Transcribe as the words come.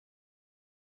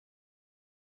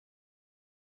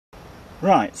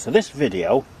Right, so this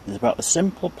video is about the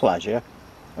simple pleasure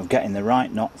of getting the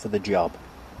right knot for the job.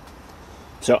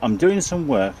 So I'm doing some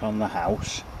work on the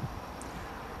house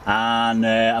and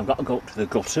I've got to go up to the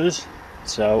gutters,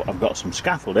 so I've got some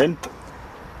scaffolding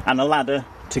and a ladder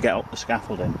to get up the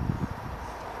scaffolding.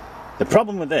 The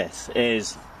problem with this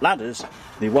is ladders,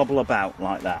 they wobble about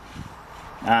like that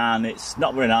and it's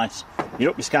not very nice. You're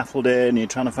up your scaffolding, you're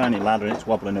trying to find your ladder and it's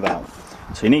wobbling about,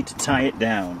 so you need to tie it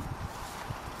down.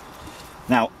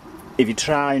 Now if you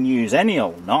try and use any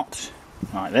old knot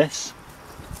like this,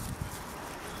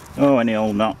 any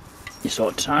old knot, you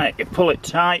sort of tie it, you pull it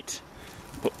tight,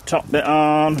 put the top bit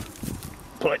on,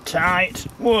 pull it tight,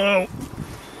 whoa,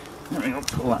 there we go,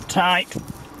 pull that tight,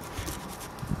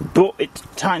 but it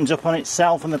tightens up on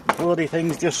itself and the bloody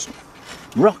thing's just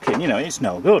rocking, you know, it's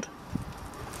no good.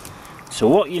 So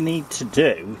what you need to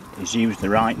do is use the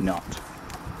right knot.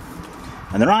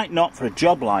 And the right knot for a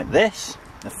job like this,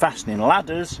 the fastening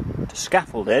ladders to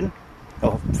scaffolding,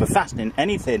 or for fastening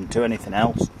anything to anything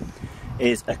else,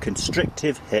 is a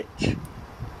constrictive hitch,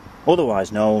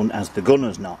 otherwise known as the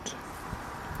gunner's knot.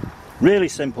 Really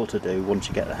simple to do once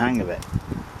you get the hang of it.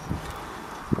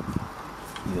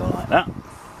 You go like that.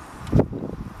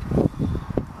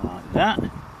 Like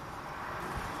that.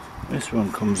 This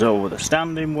one comes over the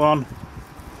standing one,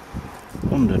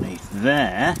 underneath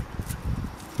there,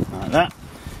 like that.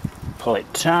 Pull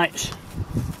it tight,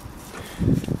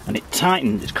 and it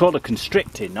tightens. It's called a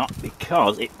constricting knot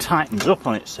because it tightens up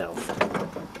on itself.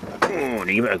 Oh,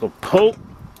 you give it a good pull,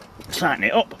 tighten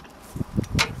it up,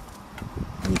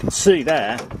 and you can see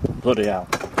there, bloody hell,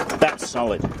 that's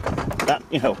solid. That,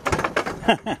 you know,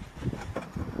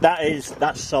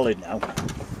 that's solid now,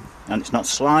 and it's not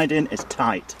sliding, it's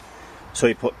tight. So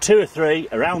you put 2 or 3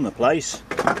 around the place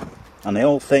and the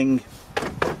whole thing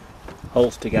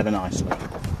holds together nicely.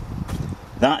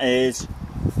 That is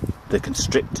the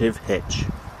constrictive hitch,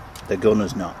 the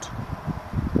gunner's knot.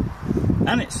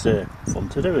 And it's fun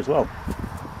to do as well.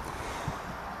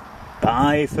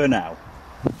 Bye for now.